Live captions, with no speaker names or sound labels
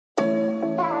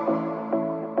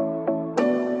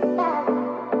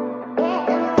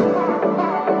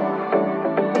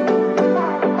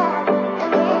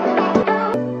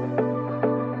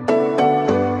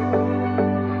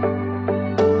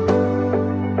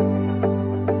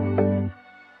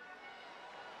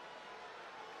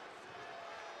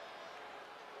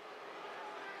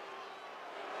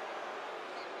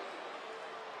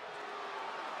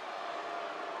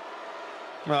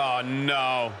Oh,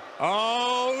 no.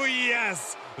 Oh,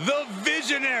 yes. The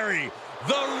visionary,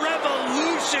 the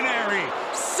revolutionary,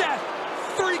 Seth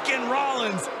freaking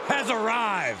Rollins has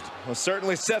arrived. Well,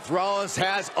 certainly Seth Rollins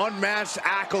has unmatched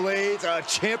accolades, a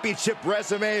championship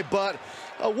resume, but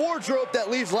a wardrobe that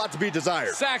leaves a lot to be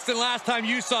desired. Saxton, last time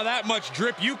you saw that much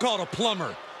drip, you called a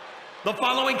plumber. The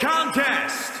following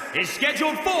contest is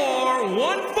scheduled for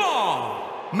one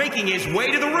fall. Making his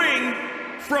way to the ring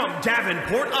from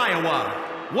Davenport,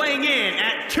 Iowa, weighing in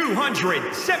at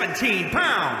 217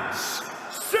 pounds,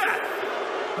 Seth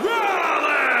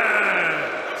Rollins!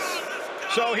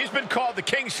 So he's been called the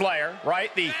Kingslayer,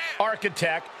 right? The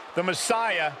Architect, the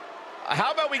Messiah.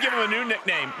 How about we give him a new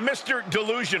nickname, Mr.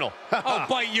 Delusional? Oh,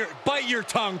 bite your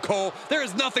tongue, Cole. There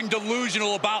is nothing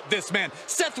delusional about this man.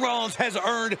 Seth Rollins has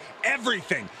earned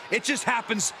everything. It just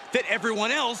happens that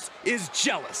everyone else is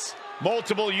jealous.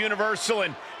 Multiple Universal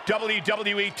and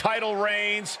WWE title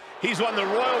reigns. He's won the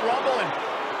Royal Rumble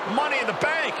and Money in the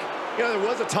Bank. You know, there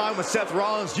was a time when Seth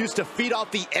Rollins used to feed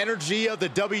off the energy of the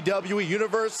WWE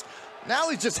Universe. Now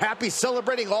he's just happy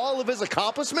celebrating all of his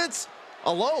accomplishments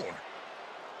alone.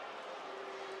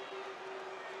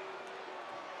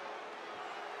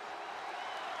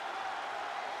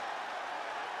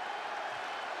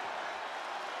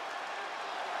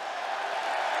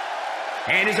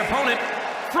 And his opponent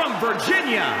from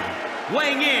Virginia,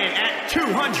 weighing in at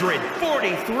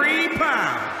 243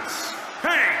 pounds,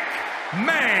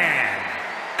 Hangman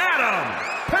Adam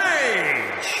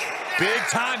Page. Big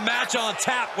time match on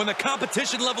tap. When the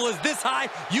competition level is this high,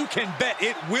 you can bet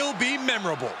it will be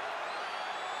memorable.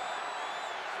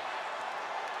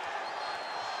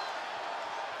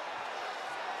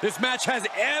 This match has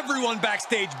everyone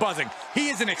backstage buzzing. He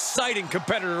is an exciting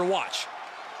competitor to watch.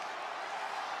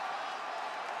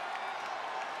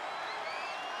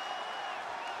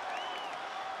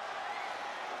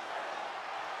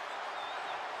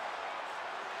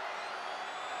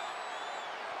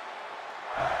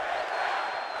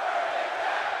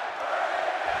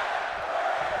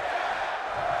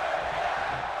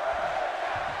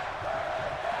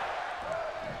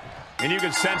 And you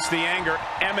can sense the anger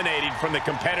emanating from the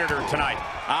competitor tonight.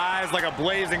 Eyes like a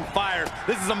blazing fire.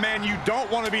 This is a man you don't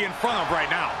want to be in front of right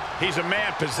now. He's a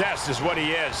man possessed is what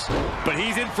he is. But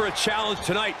he's in for a challenge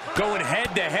tonight, going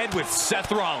head-to-head with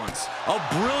Seth Rollins. A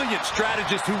brilliant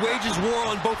strategist who wages war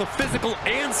on both a physical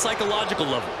and psychological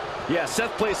level. Yeah,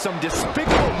 Seth plays some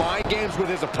despicable mind games with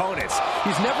his opponents.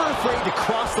 He's never afraid to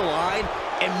cross the line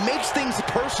and makes things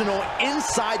personal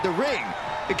inside the ring.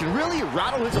 It can really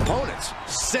rattle his opponents.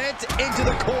 Sent into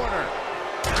the corner.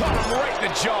 Caught him right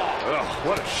in the jaw. Ugh,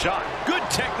 what a shot. Good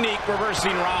technique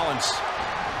reversing Rollins.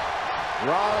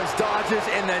 Rollins dodges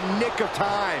in the nick of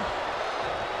time.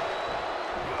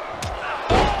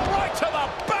 Oh, right to the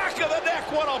back of the neck.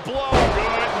 What a blow.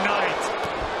 Good night.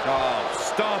 Oh,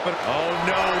 stomping. Oh,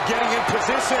 no, getting in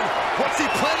position. What's he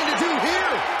planning to do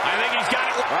here? I think he's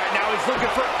got it. All right, now he's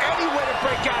looking for any way to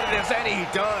break out of this, and he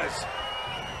does.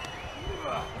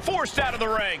 Forced out of the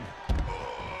ring.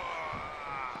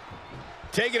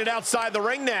 Taking it outside the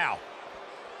ring now.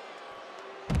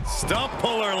 Stump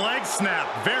puller leg snap.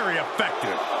 Very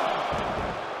effective.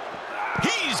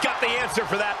 He's got the answer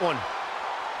for that one.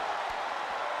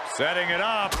 Setting it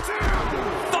up.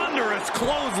 Thunderous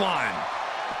clothesline.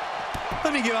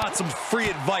 Let me give out some free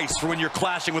advice for when you're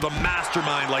clashing with a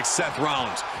mastermind like Seth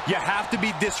Rollins. You have to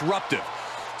be disruptive.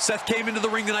 Seth came into the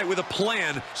ring tonight with a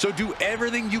plan, so do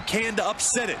everything you can to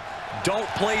upset it. Don't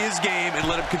play his game and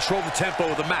let him control the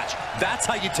tempo of the match. That's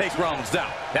how you take Rollins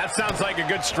down. That sounds like a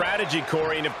good strategy,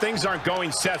 Corey, and if things aren't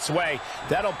going Seth's way,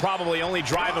 that'll probably only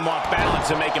drive him off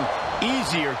balance and make him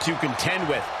easier to contend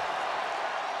with.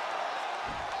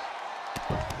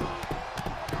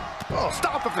 Oh,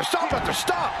 stop after stop after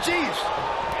stop. Jeez.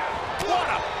 What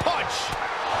a punch.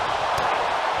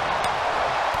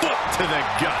 Foot to the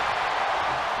gut.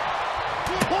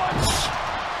 Punch.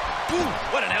 Ooh,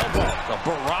 what an elbow. A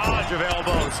barrage of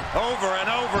elbows over and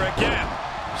over again.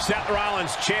 Seth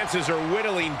Rollins' chances are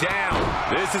whittling down.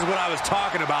 This is what I was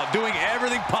talking about, doing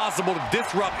everything possible to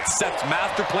disrupt Seth's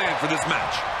master plan for this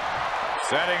match.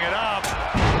 Setting it up.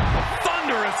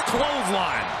 Thunderous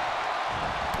clothesline.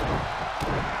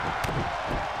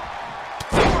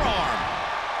 Forearm.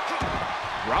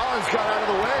 Rollins got out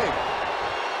of the way.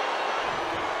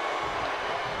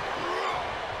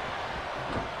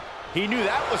 He knew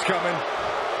that was coming.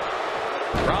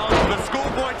 Rollins with a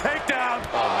schoolboy takedown.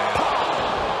 Oh, man.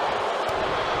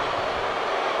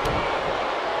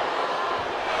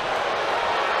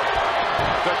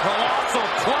 The colossal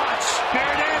clutch.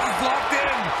 There it is. It's locked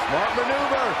in. Smart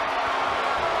maneuver.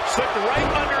 Slipped right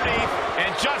underneath,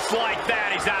 and just like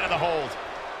that, he's out of the hold.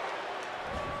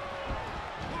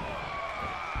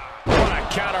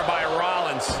 counter by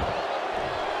Rollins.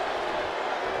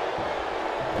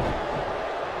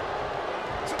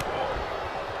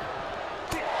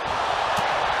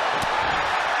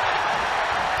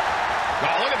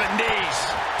 Oh, look at the knees.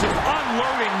 Just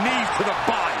unloading knees to the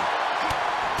body.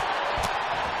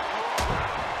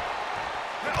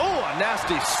 Oh, a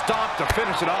nasty stomp to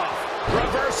finish it off.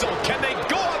 Reversal. Can they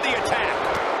go on the attack?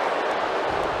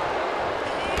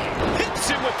 Hits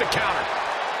him with the counter.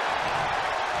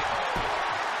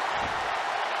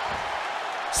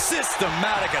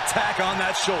 Systematic attack on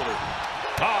that shoulder.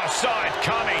 Oh, saw it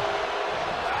coming.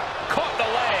 Caught the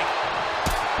leg.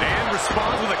 And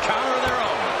responds with a counter of their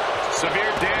own.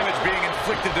 Severe damage being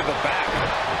inflicted to the back.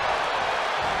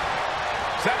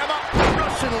 Set him up.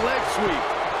 Russian leg sweep.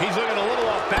 He's looking a little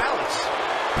off balance.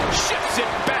 Shifts it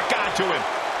back onto him.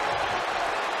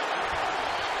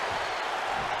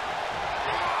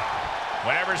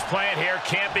 Whatever's playing here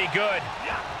can't be good.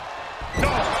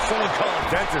 No, someone call a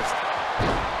dentist.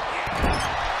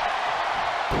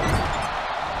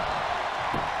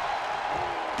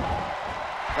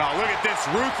 Oh, look at this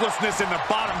ruthlessness in the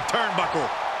bottom turnbuckle.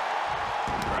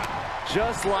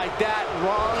 Just like that,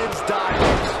 Rollins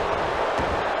dives.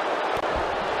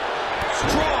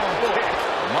 Strong kick.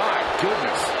 My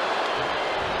goodness.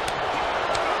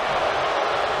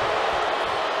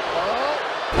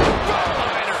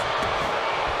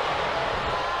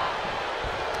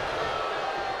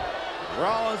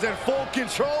 Rollins in full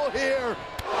control here.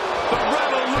 The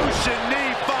Revolution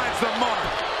knee finds the mark.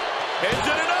 Is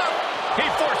it enough? He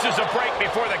forces a break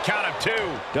before the count of 2.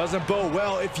 Doesn't bode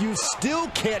well if you still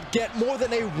can't get more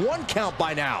than a 1 count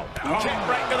by now. Kick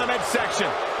right to the midsection.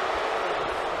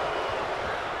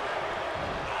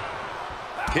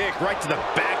 Kick right to the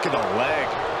back of the leg.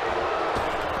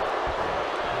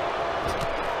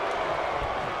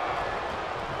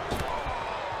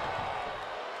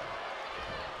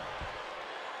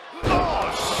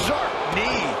 Oh, sharp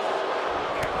knee.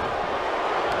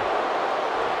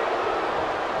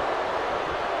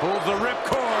 Pulls the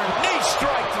ripcord. Knee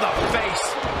strike to the face.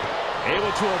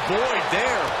 Able to avoid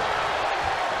there.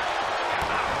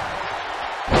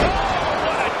 Oh,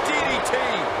 what a DDT.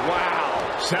 Wow.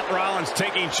 Seth Rollins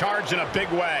taking charge in a big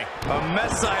way. A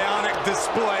messianic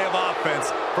display of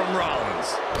offense from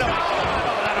Rollins. No,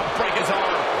 that'll break his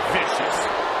arm. Vicious.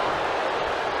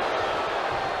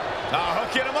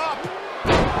 Hooking him up.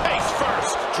 Face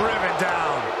first. Driven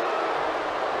down.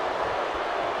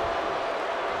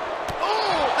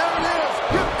 Oh, there it is.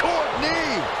 Ripcord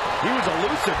knee. He was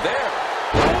elusive there.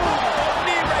 Oh,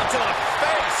 knee right to the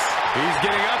face. He's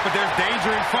getting up, but there's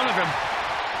danger in front of him.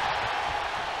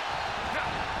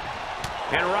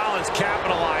 And Rollins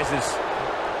capitalizes.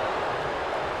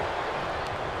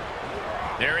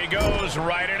 There he goes,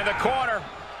 right into the corner.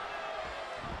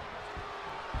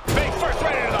 Big first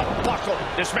right into the buckle.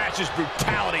 This match's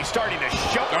brutality starting to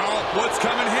show. Oh, what's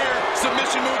coming here?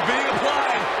 Submission move being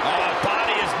applied. Oh, a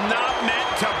body is not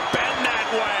meant to bend that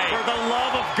way. For the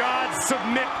love of God,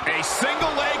 submit. A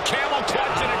single leg camel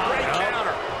clutch and a great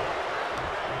counter.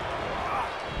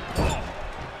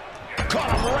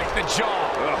 Caught him right in the jaw.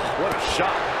 Ugh, what a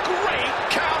shot. Great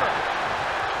counter.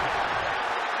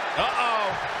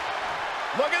 Uh-oh.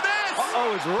 Look at this.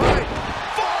 Uh-oh is right.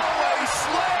 Fallaway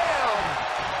slam.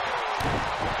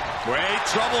 Great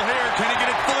trouble here. Can he get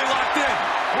it fully locked in?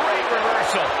 Great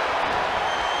reversal.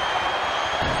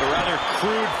 A rather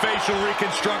crude facial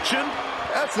reconstruction.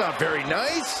 That's not very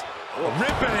nice.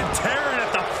 Ripping and tearing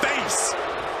at the face.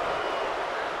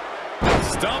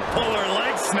 Stump puller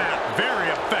leg snap. Very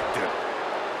effective.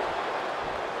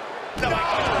 No,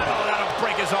 that'll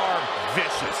break his arm.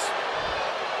 Vicious.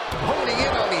 Honing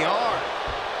in on the arm.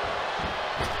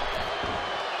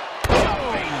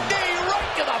 Knee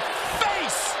right to the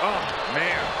face. Oh,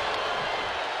 man.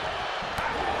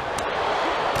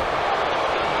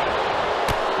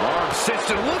 Arm cinched,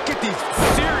 and look at these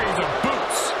Series of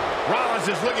boots. Rollins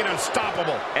is looking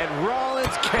unstoppable. and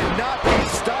Rollins cannot be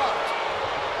stopped.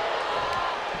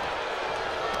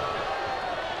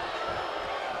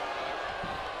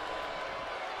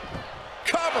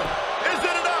 Cover. Is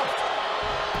it enough?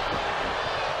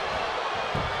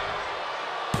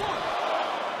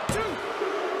 1, 2,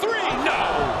 3.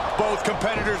 No. Both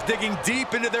competitors digging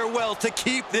deep into their well to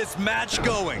keep this match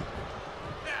going.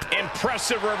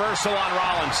 Impressive reversal on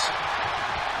Rollins.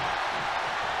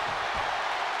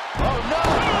 Oh, no.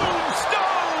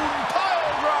 Tombstone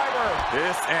pile driver.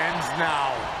 This ends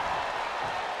now.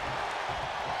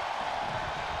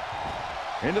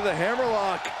 Into the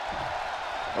hammerlock.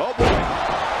 Oh, boy.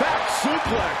 Back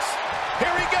suplex.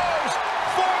 Here he goes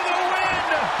for the win.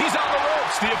 He's on the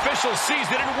ropes. The official sees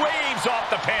it and waves off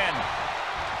the pin.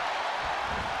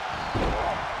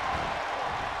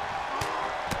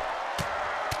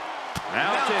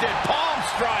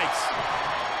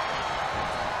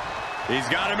 He's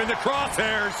got him in the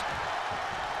crosshairs.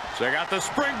 Check out the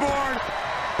springboard.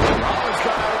 Rollins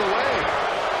got out of the way.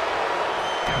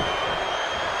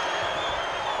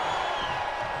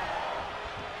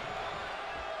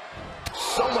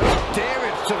 So much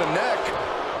damage to the neck.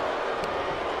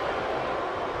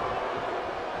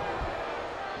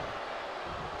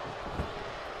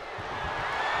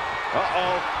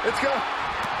 Uh-oh. It's go.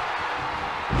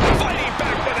 Fighting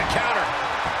back with a counter.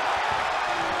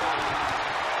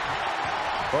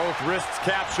 Both wrists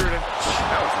captured, and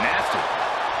That was nasty.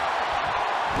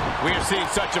 We are seeing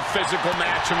such a physical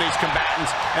match from these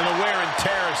combatants, and the wear and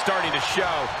tear is starting to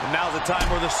show. And now's the time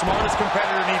where the smartest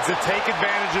competitor needs to take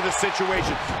advantage of the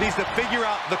situation, needs to figure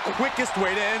out the quickest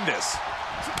way to end this.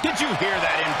 Did you hear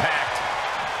that impact?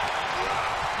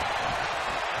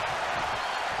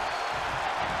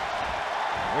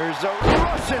 There's a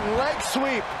Russian leg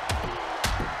sweep.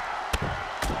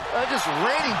 Just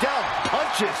raining down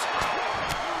punches.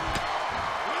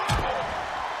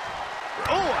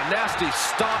 Oh, a nasty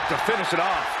stop to finish it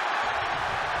off.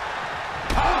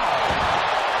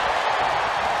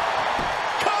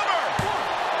 Cover!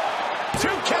 2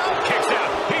 count, kicks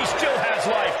out. He still has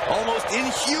life. Almost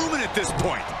inhuman at this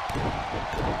point.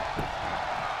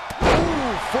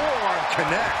 Ooh, forearm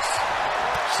connects.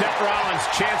 Seth Rollins'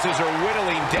 chances are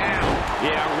whittling down.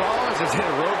 Yeah, Rollins has hit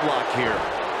a roadblock here.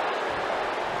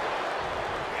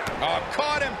 Oh,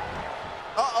 caught him.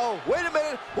 Uh-oh, wait a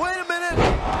minute, wait a minute.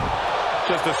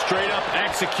 Just a straight-up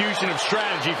execution of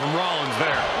strategy from Rollins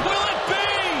there. Will it be?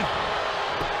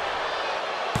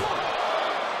 1,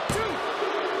 2.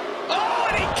 Oh,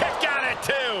 and he kicked out at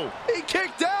 2. He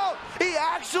kicked out. He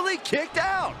actually kicked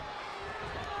out.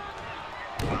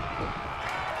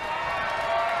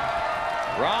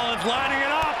 Rollins lining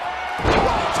it up.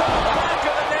 Right to the back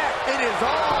of the neck. It is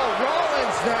all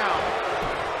Rollins now.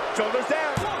 Shoulders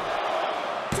down.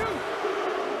 1, 2.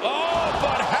 Oh,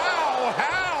 but how?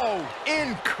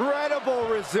 Incredible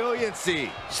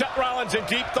resiliency. Seth Rollins in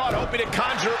deep thought, hoping to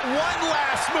conjure one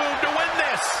last move to win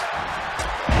this.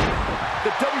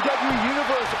 The WWE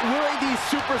Universe luring these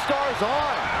superstars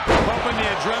on. Pumping the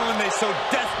adrenaline they so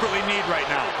desperately need right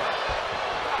now.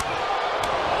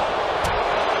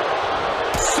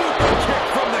 Super kick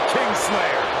from the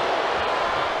Kingslayer.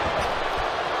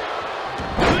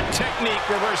 Good technique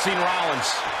reversing Rollins.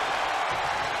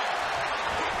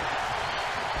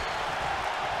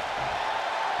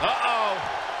 Uh-oh.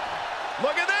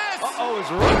 Look at this. Uh-oh is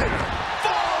right.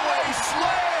 Fallaway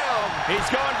slam. He's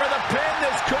going for the pin.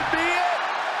 This could be it.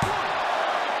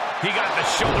 He got the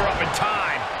shoulder up in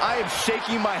time. I am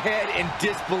shaking my head in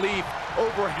disbelief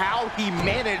over how he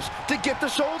managed to get the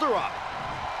shoulder up.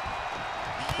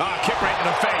 Ah, kick right in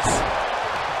the face.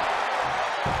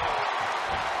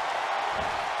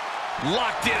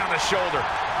 Locked in on the shoulder.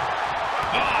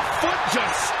 Ah, foot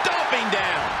just stomping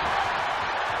down.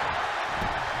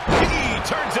 He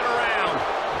turns it around.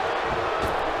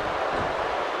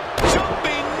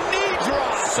 Jumping knee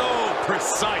drop. So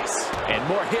precise. And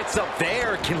more hits up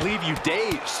there can leave you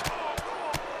dazed.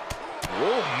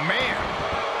 Oh, man.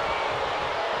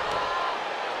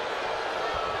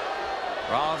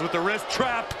 Rollins with the wrist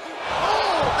trap.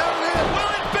 Oh, there it is.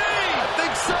 Will it be? I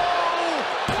think so.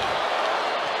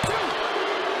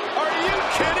 Are you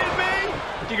kidding me?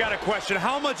 You got to question,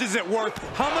 how much is it worth?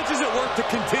 How much is it worth to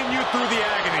continue through the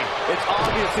agony? It's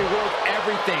obviously worth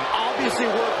everything. Obviously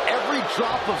worth every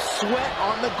drop of sweat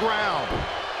on the ground.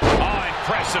 Oh,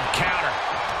 impressive counter.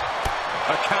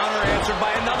 A counter answered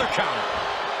by another counter.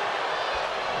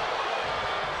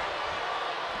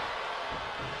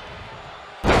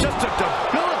 Just a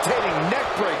debilitating neck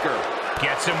breaker.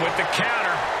 Gets him with the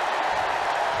counter.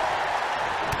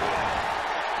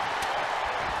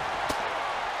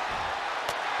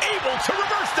 Able to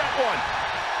reverse that one.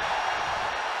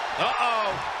 Uh-oh.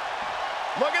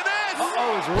 Look at this.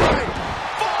 Uh-oh is right.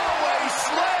 Fallaway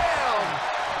slam.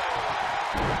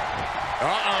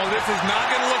 Uh-oh, this is not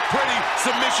going to look pretty.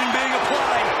 Submission being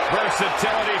applied.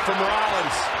 Versatility from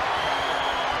Rollins.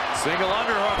 Single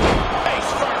underhook. Face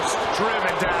first.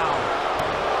 Driven down.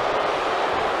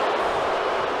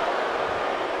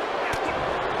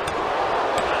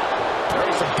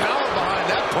 There's some power behind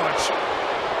that punch.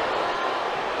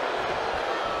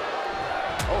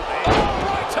 Oh,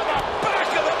 right to the back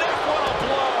of the neck. What a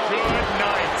blow. Good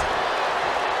night.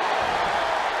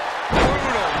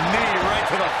 Brutal knee right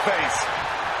to the face.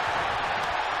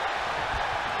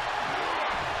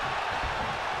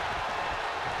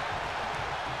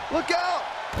 Look out.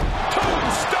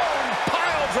 Tombstone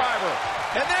pile driver.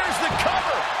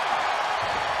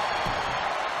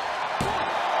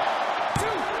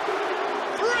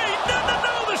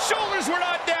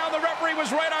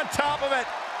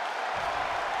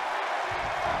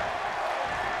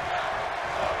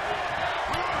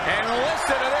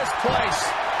 into this place.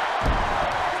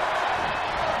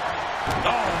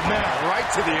 Oh, man, right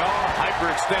to the arm.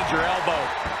 Hyperextend your elbow.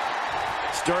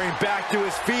 Stirring back to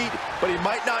his feet, but he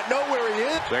might not know where he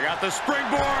is. Check out the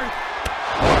springboard.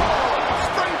 Oh,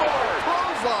 springboard,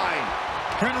 clothesline.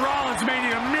 And Rollins may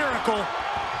need a miracle.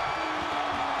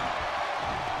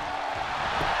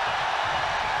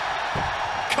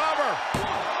 Cover.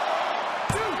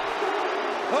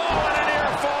 Oh, and a near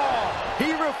fall.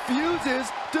 He refuses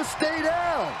to stay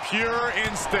down. Pure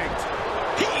instinct.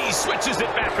 He switches it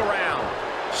back around.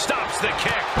 Stops the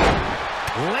kick.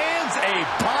 Lands a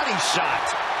body shot.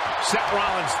 Seth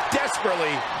Rollins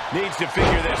desperately needs to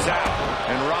figure this out.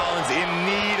 And Rollins in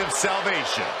need of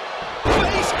salvation.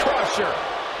 Face crusher.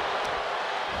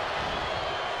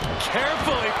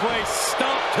 Carefully placed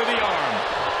stomp to the arm.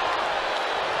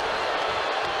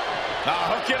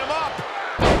 Hooking him up.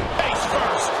 Face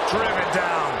first. Driven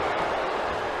down.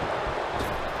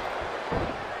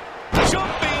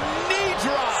 Jumping knee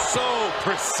drop. So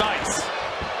precise.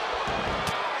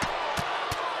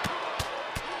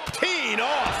 Teeing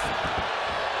off.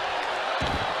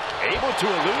 Able to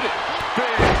elude it.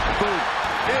 Big boot.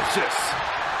 Vicious.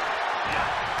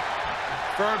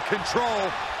 Firm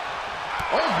control.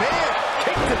 Oh, man.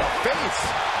 Kick to the face.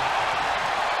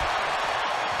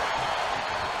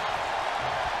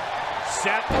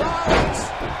 Seth Rollins.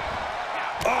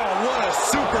 Oh, what a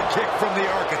super kick from the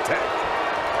Architect.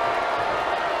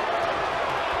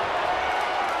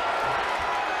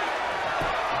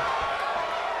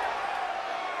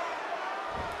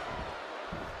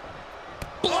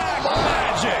 Black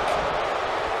magic.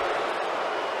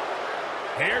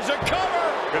 Here's a cover.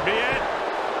 Could be it.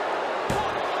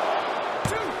 1,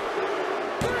 2,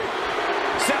 3.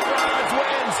 Seth Rollins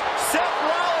wins. Seth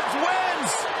Rollins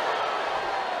wins.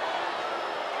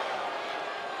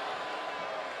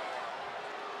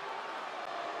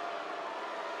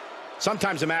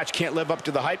 Sometimes a match can't live up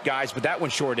to the hype, guys, but that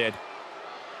one sure did.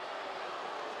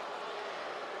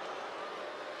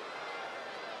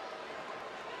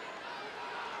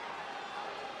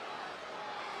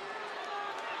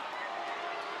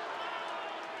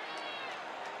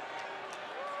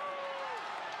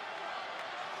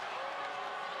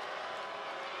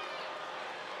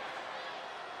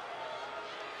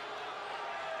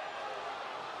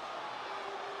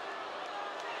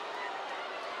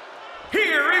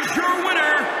 Here is your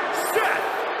winner,